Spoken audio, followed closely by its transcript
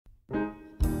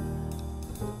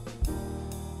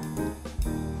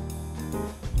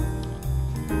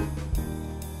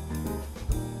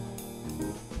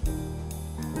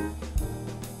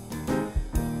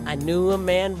I knew a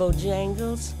man,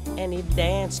 Bojangels, and he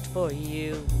danced for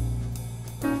you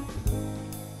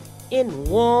in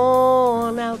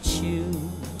worn-out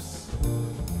shoes,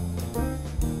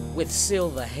 with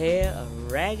silver hair, a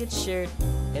ragged shirt,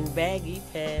 and baggy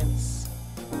pants.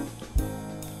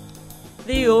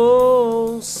 The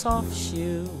old soft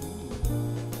shoe.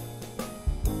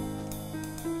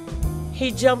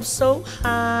 He jumped so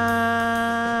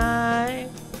high,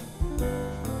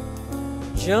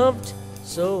 jumped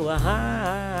so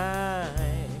high.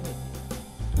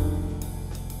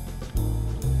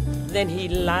 Then he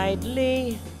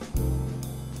lightly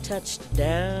touched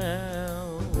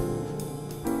down.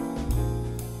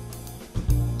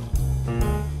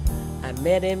 I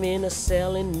met him in a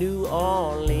cell in New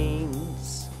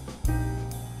Orleans.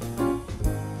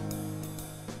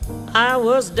 I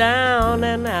was down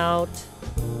and out.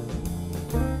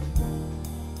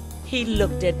 He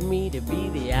looked at me to be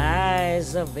the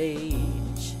eyes of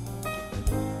age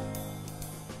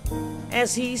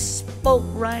as he spoke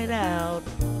right out.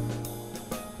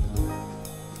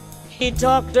 He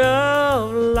talked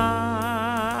of life,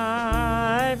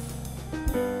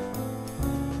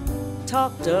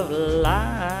 talked of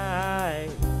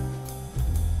life.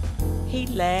 He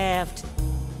laughed,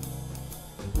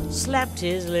 slapped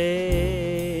his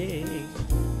leg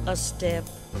a step.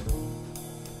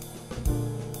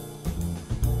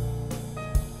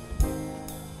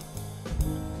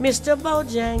 Mr.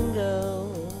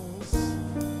 Bojangels,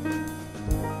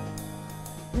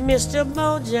 Mr.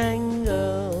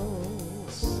 Bojangels,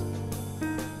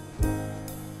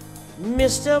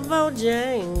 Mr.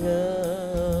 Bojangles,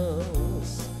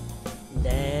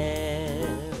 dance.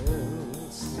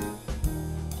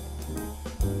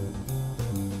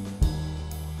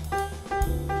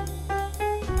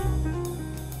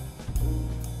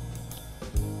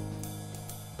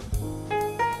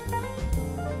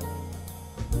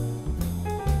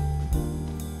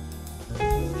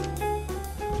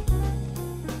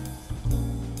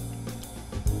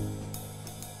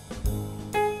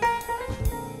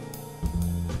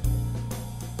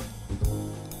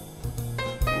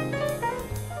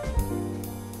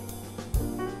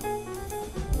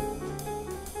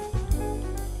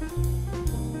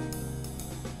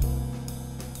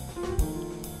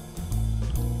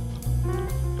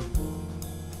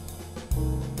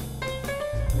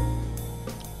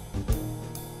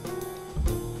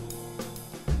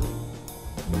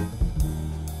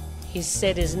 He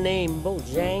said his name,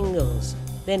 Bojangles,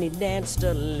 then he danced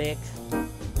a lick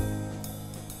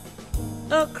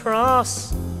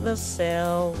across the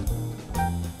cell.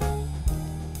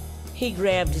 He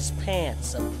grabbed his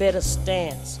pants, a better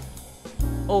stance.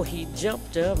 Oh, he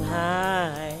jumped up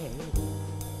high.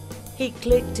 He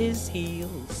clicked his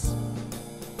heels.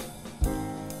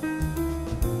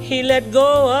 He let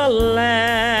go a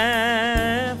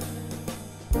laugh,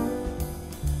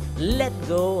 let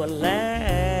go a laugh.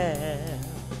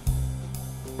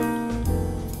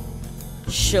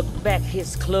 Shook back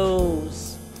his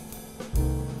clothes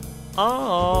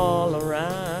all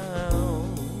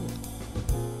around.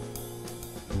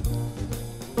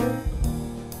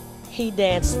 He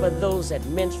danced for those at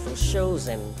minstrel shows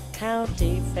and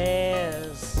county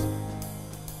fairs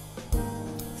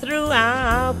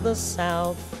throughout the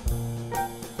South.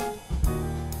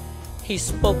 He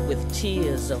spoke with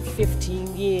tears of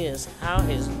 15 years, how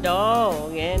his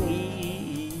dog and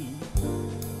he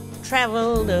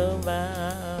traveled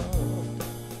about.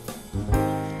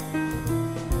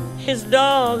 His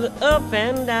dog up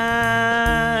and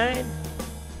died.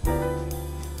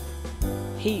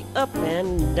 He up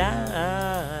and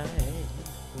died.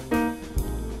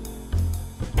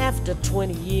 After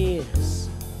 20 years,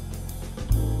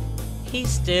 he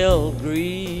still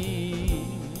grieved.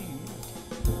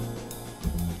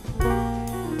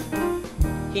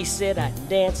 He said, I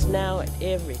dance now at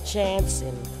every chance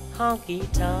in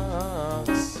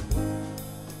honky-tonks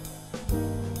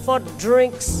for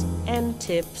drinks and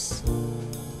tips,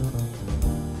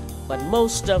 but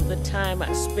most of the time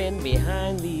I spend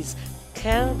behind these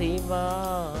county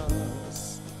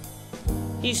bars.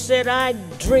 He said, I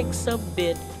drinks a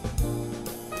bit.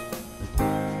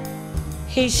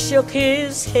 He shook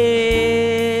his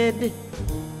head,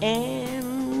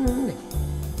 and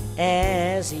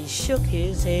as he shook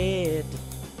his head,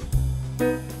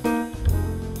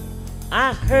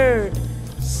 I heard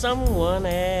someone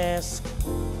ask,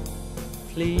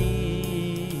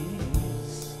 please.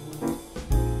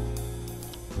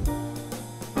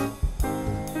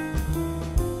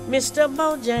 Mr.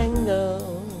 Bojangles,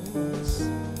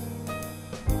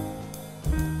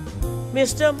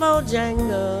 Mr.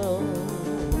 Bojangles,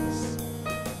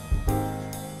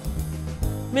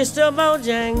 Mr.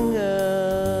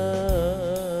 Bojangles.